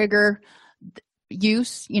also trigger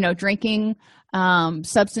use, drinking,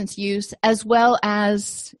 substance use, as well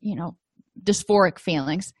as, dysphoric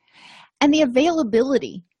feelings. And the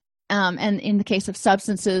availability, and in the case of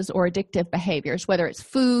substances or addictive behaviors, whether it's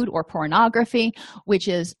food or pornography, which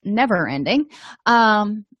is never ending,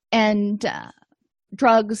 and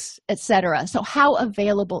drugs, etc. So how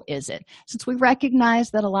available is it? Since we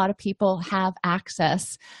recognize that a lot of people have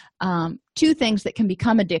access to things that can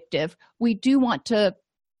become addictive, we do want to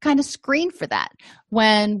kind of screen for that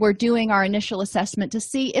when we're doing our initial assessment to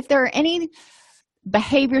see if there are any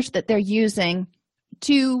behaviors that they're using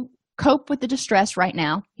to cope with the distress right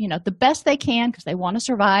now, the best they can because they want to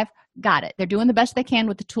survive. Got it. They're doing the best they can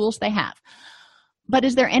with the tools they have. But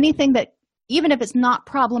is there anything that, even if it's not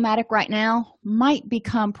problematic right now, might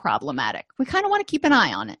become problematic? We kind of want to keep an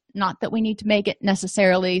eye on it, not that we need to make it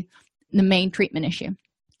necessarily the main treatment issue.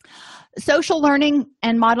 Social learning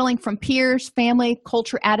and modeling from peers, family,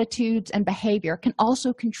 culture, attitudes, and behavior can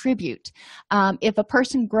also contribute. If a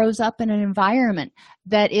person grows up in an environment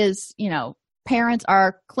that is, parents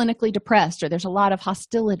are clinically depressed, or there's a lot of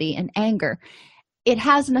hostility and anger, it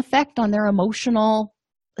has an effect on their emotional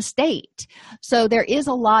state. So there is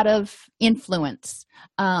a lot of influence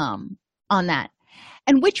on that.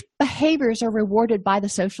 And which behaviors are rewarded by the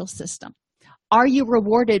social system? Are you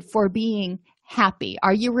rewarded for being happy?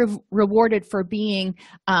 Are you rewarded for being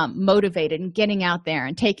motivated and getting out there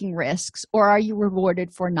and taking risks? Or are you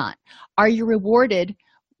rewarded for not? Are you rewarded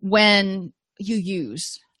when you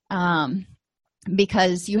use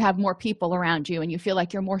because you have more people around you and you feel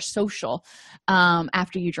like you're more social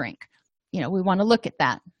after you drink? We want to look at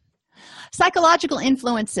that. Psychological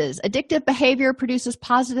influences. Addictive behavior produces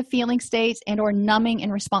positive feeling states and or numbing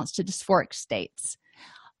in response to dysphoric states.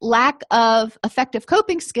 Lack of effective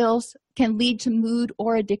coping skills can lead to mood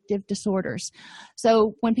or addictive disorders.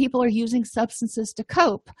 So when people are using substances to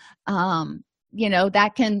cope,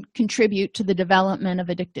 that can contribute to the development of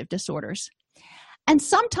addictive disorders. And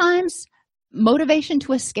sometimes motivation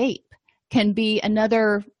to escape can be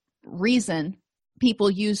another reason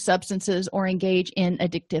people use substances or engage in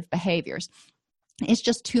addictive behaviors. It's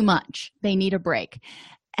just too much. They need a break.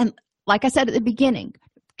 And like I said at the beginning,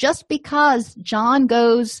 just because John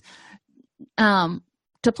goes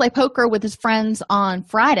to play poker with his friends on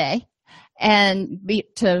Friday and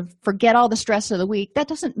to forget all the stress of the week, that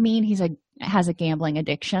doesn't mean he has a gambling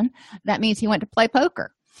addiction. That means he went to play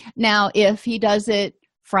poker. Now, if he does it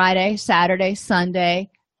Friday, Saturday,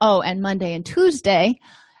 Sunday, and Monday and Tuesday,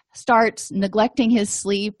 starts neglecting his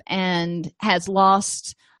sleep and has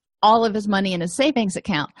lost all of his money in his savings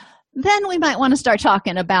account, then we might want to start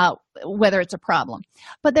talking about whether it's a problem.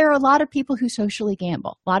 But there are a lot of people who socially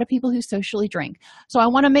gamble, a lot of people who socially drink. So I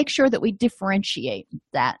want to make sure that we differentiate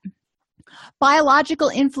that. Biological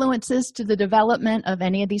influences to the development of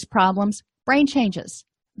any of these problems: brain changes.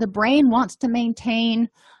 The brain wants to maintain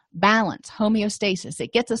balance, homeostasis.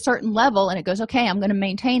 It gets a certain level and it goes, okay, I'm going to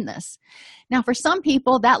maintain this. Now, for some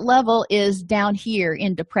people, that level is down here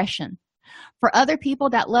in depression. For other people,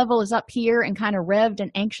 that level is up here and kind of revved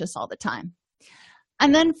and anxious all the time.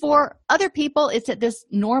 And then for other people, it's at this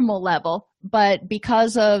normal level, but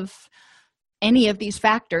because of any of these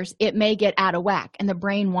factors, it may get out of whack and the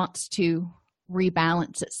brain wants to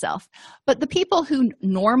rebalance itself. But the people who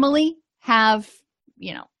normally have,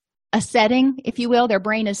 a setting, if you will, their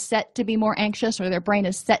brain is set to be more anxious or their brain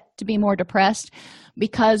is set to be more depressed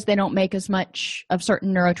because they don't make as much of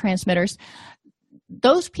certain neurotransmitters,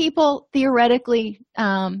 those people, theoretically,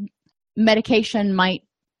 medication might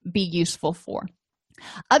be useful for.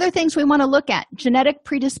 Other things we want to look at: genetic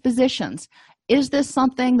predispositions. Is this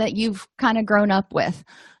something that you've kind of grown up with?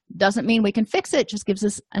 Doesn't mean we can fix it, just gives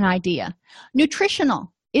us an idea.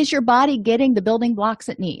 Nutritional. Is your body getting the building blocks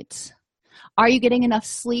it needs? Are you getting enough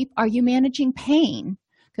sleep? Are you managing pain?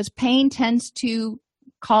 Because pain tends to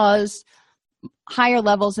cause higher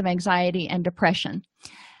levels of anxiety and depression.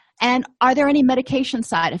 And are there any medication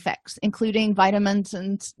side effects, including vitamins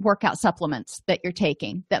and workout supplements that you're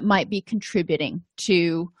taking that might be contributing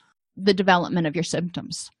to the development of your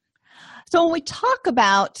symptoms? So when we talk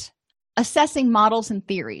about assessing models and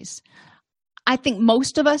theories, I think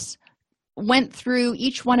most of us went through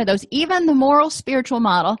each one of those, even the moral spiritual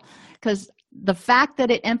model, because the fact that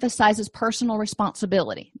it emphasizes personal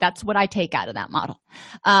responsibility, that's what I take out of that model.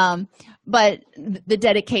 But the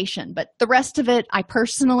dedication, but the rest of it, I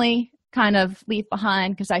personally kind of leave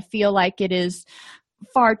behind because I feel like it is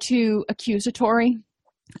far too accusatory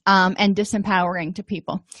and disempowering to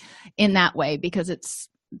people in that way, because it's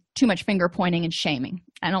too much finger pointing and shaming.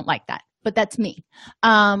 I don't like that, but that's me.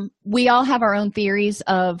 We all have our own theories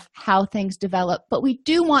of how things develop, but we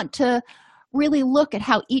do want to really look at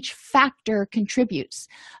how each factor contributes.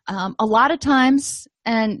 A lot of times,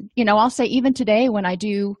 and I'll say even today when I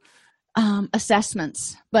do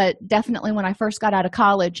assessments, but definitely when I first got out of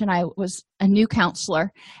college and I was a new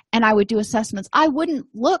counselor and I would do assessments, I wouldn't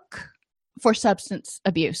look for substance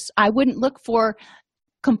abuse. I wouldn't look for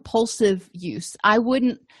compulsive use. I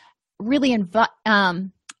wouldn't really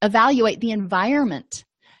evaluate the environment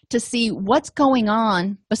to see what's going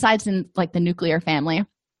on besides in like the nuclear family,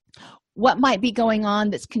 what might be going on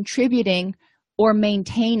that's contributing or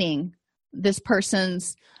maintaining this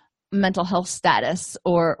person's mental health status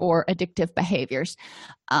or addictive behaviors.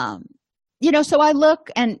 So I look,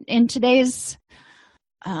 and in today's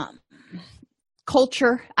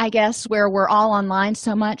culture, I guess, where we're all online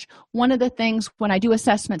so much, one of the things when I do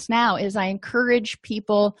assessments now is I encourage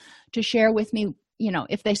people to share with me,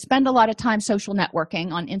 if they spend a lot of time social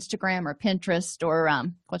networking on Instagram or Pinterest or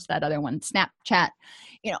what's that other one, Snapchat,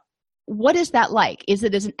 what is that like? Is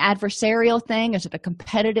it an adversarial thing? Is it a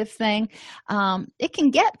competitive thing? It can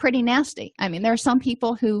get pretty nasty. I mean, there are some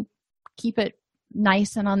people who keep it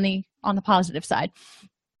nice and on the positive side,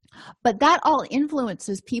 but that all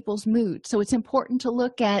influences people's mood. So it's important to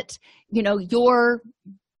look at, your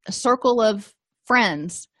circle of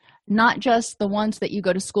friends, not just the ones that you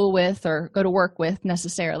go to school with or go to work with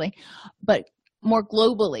necessarily, but more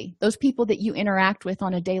globally, those people that you interact with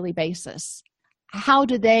on a daily basis. How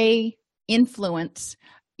do they influence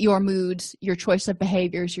your moods, your choice of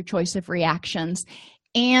behaviors, your choice of reactions?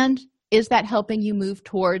 And is that helping you move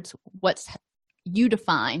towards what's you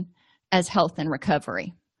define as health and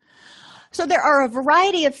recovery? So there are a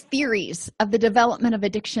variety of theories of the development of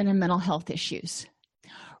addiction and mental health issues.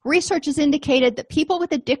 Research has indicated that people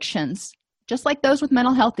with addictions, just like those with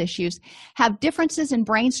mental health issues, have differences in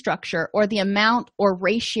brain structure or the amount or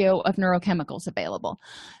ratio of neurochemicals available.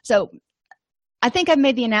 So I think I've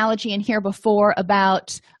made the analogy in here before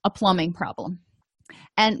about a plumbing problem.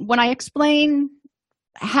 And when I explain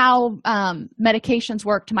how medications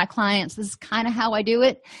work to my clients, this is kind of how I do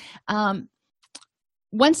it.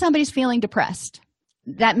 When somebody's feeling depressed,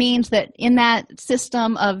 that means that in that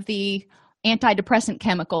system of the antidepressant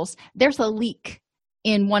chemicals, there's a leak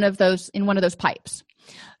in one of those pipes.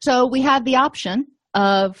 So we have the option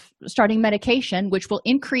of starting medication, which will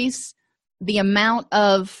increase the amount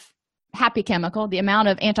of happy chemical, the amount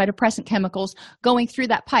of antidepressant chemicals going through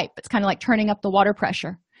that pipe. It's kind of like turning up the water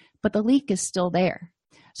pressure, but the leak is still there.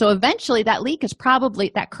 So eventually that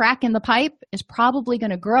crack in the pipe is probably going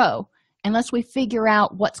to grow unless we figure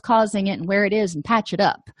out what's causing it and where it is and patch it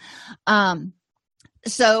up.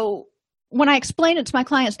 So when I explain it to my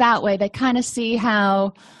clients that way, they kind of see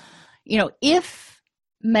how, if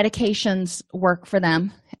medications work for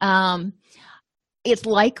them, it's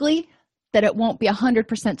likely that it won't be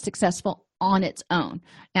 100% successful on its own.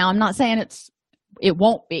 Now, I'm not saying it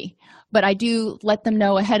won't be, but I do let them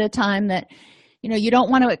know ahead of time that, you don't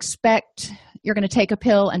want to expect you're going to take a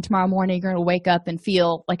pill and tomorrow morning you're going to wake up and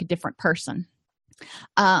feel like a different person.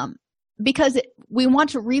 Because we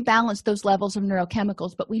want to rebalance those levels of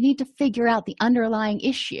neurochemicals, but we need to figure out the underlying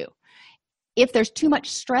issue. If there's too much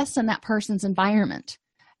stress in that person's environment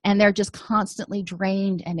and they're just constantly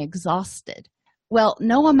drained and exhausted, well,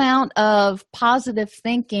 no amount of positive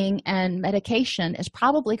thinking and medication is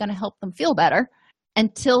probably going to help them feel better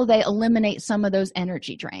until they eliminate some of those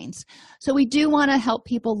energy drains. So we do want to help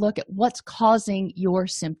people look at what's causing your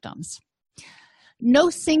symptoms. No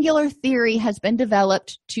singular theory has been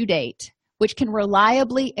developed to date which can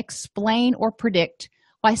reliably explain or predict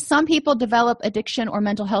why some people develop addiction or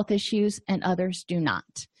mental health issues and others do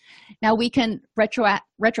not. Now, we can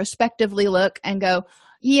retrospectively look and go,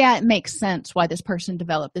 yeah, it makes sense why this person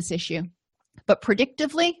developed this issue. But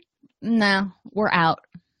predictively, no, we're out.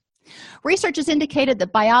 Research has indicated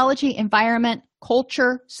that biology, environment,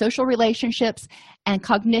 culture, social relationships, and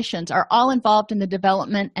cognitions are all involved in the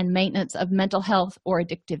development and maintenance of mental health or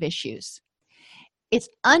addictive issues. It's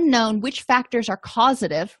unknown which factors are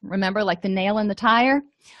causative, remember, like the nail in the tire,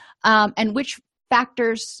 and which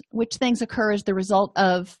things occur as the result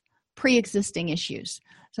of pre-existing issues.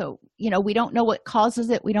 So, we don't know what causes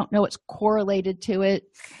it. We don't know what's correlated to it.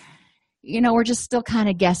 We're just still kind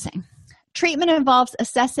of guessing. Treatment involves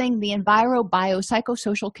assessing the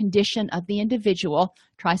enviro-biopsychosocial condition of the individual,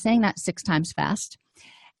 try saying that 6 times fast,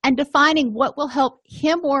 and defining what will help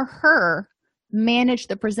him or her manage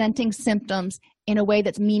the presenting symptoms in a way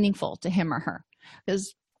that's meaningful to him or her.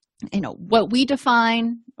 Because what we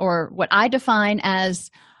define, or what I define as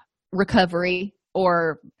recovery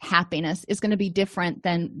or happiness, is going to be different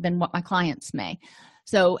than what my clients may.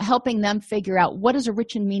 So helping them figure out, what does a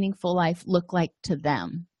rich and meaningful life look like to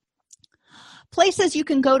them? Places you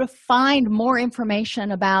can go to find more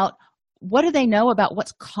information about, what do they know about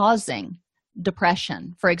what's causing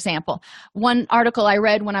depression? For example, one article I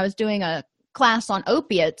read when I was doing a class on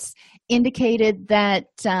opiates indicated that,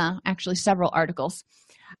 actually several articles,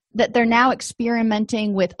 that they're now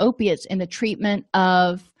experimenting with opiates in the treatment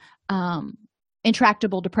of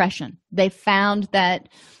intractable depression. They found that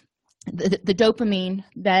the dopamine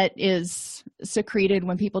that is secreted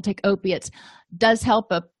when people take opiates does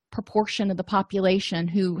help a proportion of the population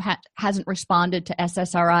who hasn't responded to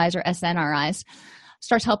SSRIs or SNRIs,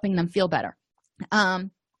 starts helping them feel better.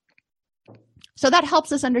 So that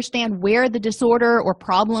helps us understand where the disorder or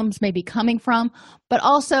problems may be coming from, but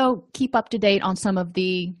also keep up to date on some of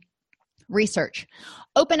the research.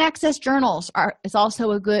 Open access journals is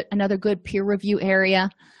also another good peer review area.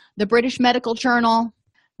 The British Medical Journal,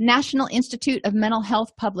 National Institute of Mental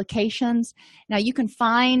Health publications. Now you can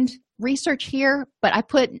find research here, but I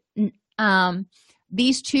put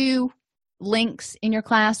these two links in your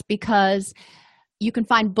class because you can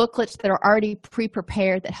find booklets that are already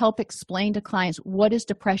pre-prepared that help explain to clients what is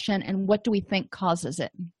depression and what do we think causes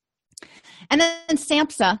it. And then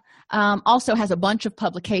SAMHSA also has a bunch of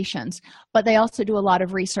publications, but they also do a lot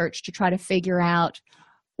of research to try to figure out,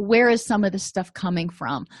 where is some of this stuff coming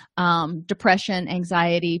from? Depression,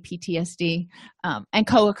 anxiety, PTSD, and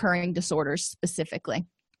co-occurring disorders specifically.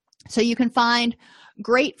 So you can find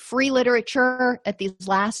great free literature at these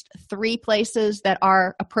last three places that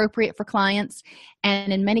are appropriate for clients.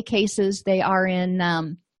 And in many cases, they are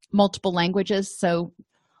in multiple languages. So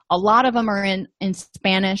a lot of them are in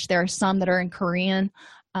Spanish. There are some that are in Korean.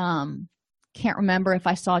 Can't remember if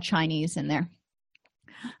I saw Chinese in there.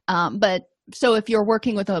 But so if you're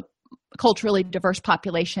working with a culturally diverse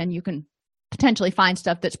population, you can potentially find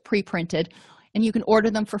stuff that's pre-printed, and you can order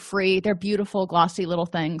them for free. They're beautiful, glossy little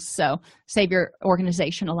things, so save your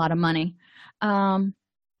organization a lot of money. Now,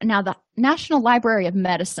 the National Library of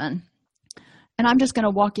Medicine, and I'm just going to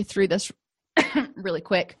walk you through this really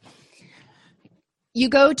quick. You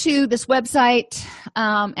go to this website,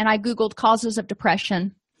 and I Googled causes of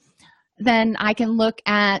depression. Then I can look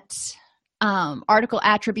at article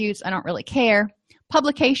attributes. I don't really care.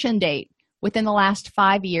 Publication date within the last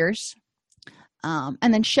 5 years.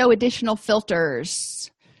 And then show additional filters.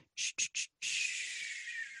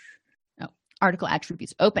 Oh, article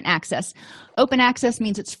attributes. Open access. Open access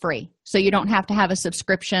means it's free. So you don't have to have a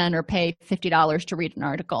subscription or pay $50 to read an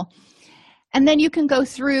article. And then you can go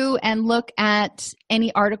through and look at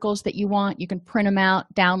any articles that you want. You can print them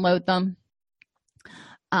out, download them.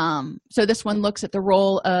 So this one looks at the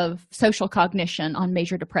role of social cognition on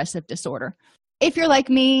major depressive disorder. If you're like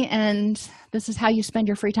me and this is how you spend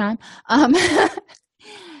your free time,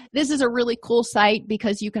 this is a really cool site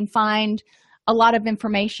because you can find a lot of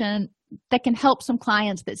information that can help some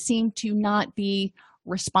clients that seem to not be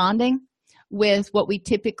responding with what we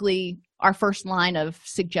typically, our first line of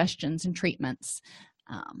suggestions and treatments.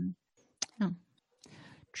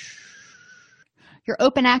 Your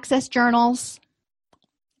open access journals,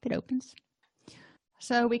 if it opens.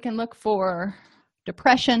 So we can look for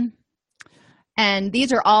depression. And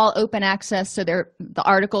these are all open access, so the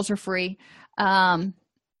articles are free. Now,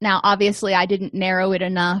 obviously, I didn't narrow it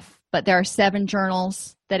enough, but there are 7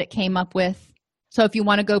 journals that it came up with. So if you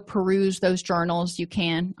want to go peruse those journals, you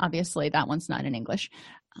can. Obviously, that one's not in English.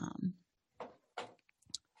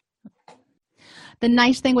 The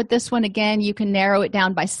nice thing with this one, again, you can narrow it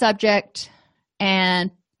down by subject and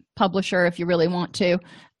publisher if you really want to.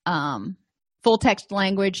 Full text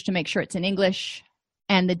language to make sure it's in English,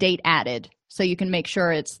 and the date added. So you can make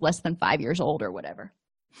sure it's less than 5 years old or whatever.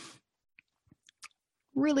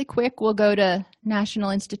 Really quick, we'll go to National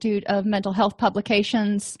Institute of Mental Health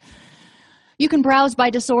publications. You can browse by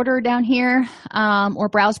disorder down here, or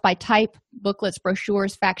browse by type, booklets,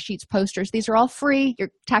 brochures, fact sheets, posters. These are all free. Your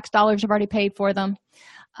tax dollars have already paid for them.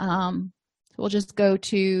 We'll just go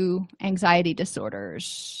to anxiety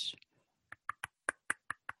disorders.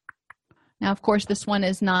 Now, of course, this one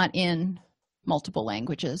is not in multiple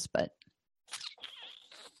languages, but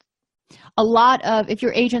a lot of, if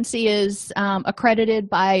your agency is accredited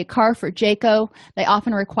by CARF or JACO, they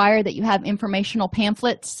often require that you have informational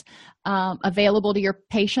pamphlets available to your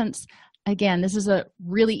patients. Again, this is a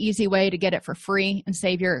really easy way to get it for free and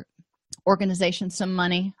save your organization some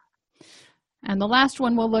money. And the last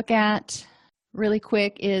one we'll look at really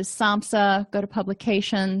quick is SAMHSA. Go to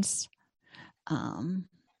publications.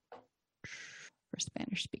 for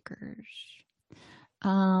Spanish speakers.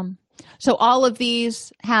 So all of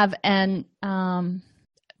these have a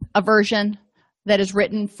version that is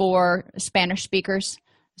written for Spanish speakers,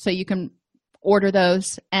 so you can order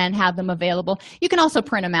those and have them available. You can also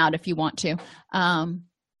print them out if you want to,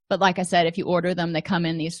 but like I said, if you order them, they come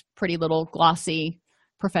in these pretty little glossy,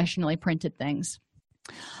 professionally printed things.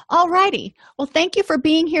 All righty. Well, thank you for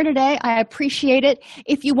being here today. I appreciate it.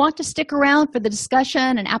 If you want to stick around for the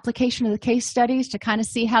discussion and application of the case studies to kind of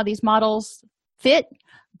see how these models fit,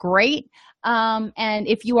 great. And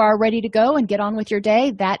if you are ready to go and get on with your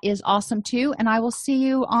day, that is awesome too. And I will see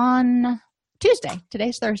you on Tuesday.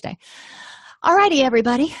 Today's Thursday. All righty,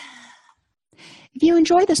 everybody. If you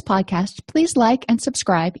enjoy this podcast, please like and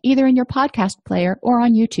subscribe either in your podcast player or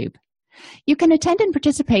on YouTube. You can attend and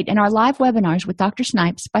participate in our live webinars with Dr.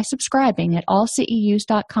 Snipes by subscribing at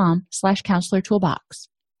allceus.com/counselor toolbox.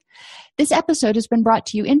 This episode has been brought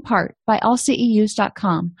to you in part by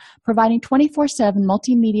allceus.com, providing 24/7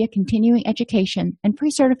 multimedia continuing education and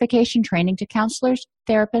pre-certification training to counselors,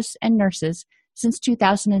 therapists, and nurses since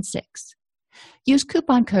 2006. Use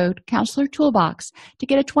coupon code Counselor Toolbox to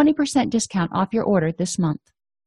get a 20% discount off your order this month.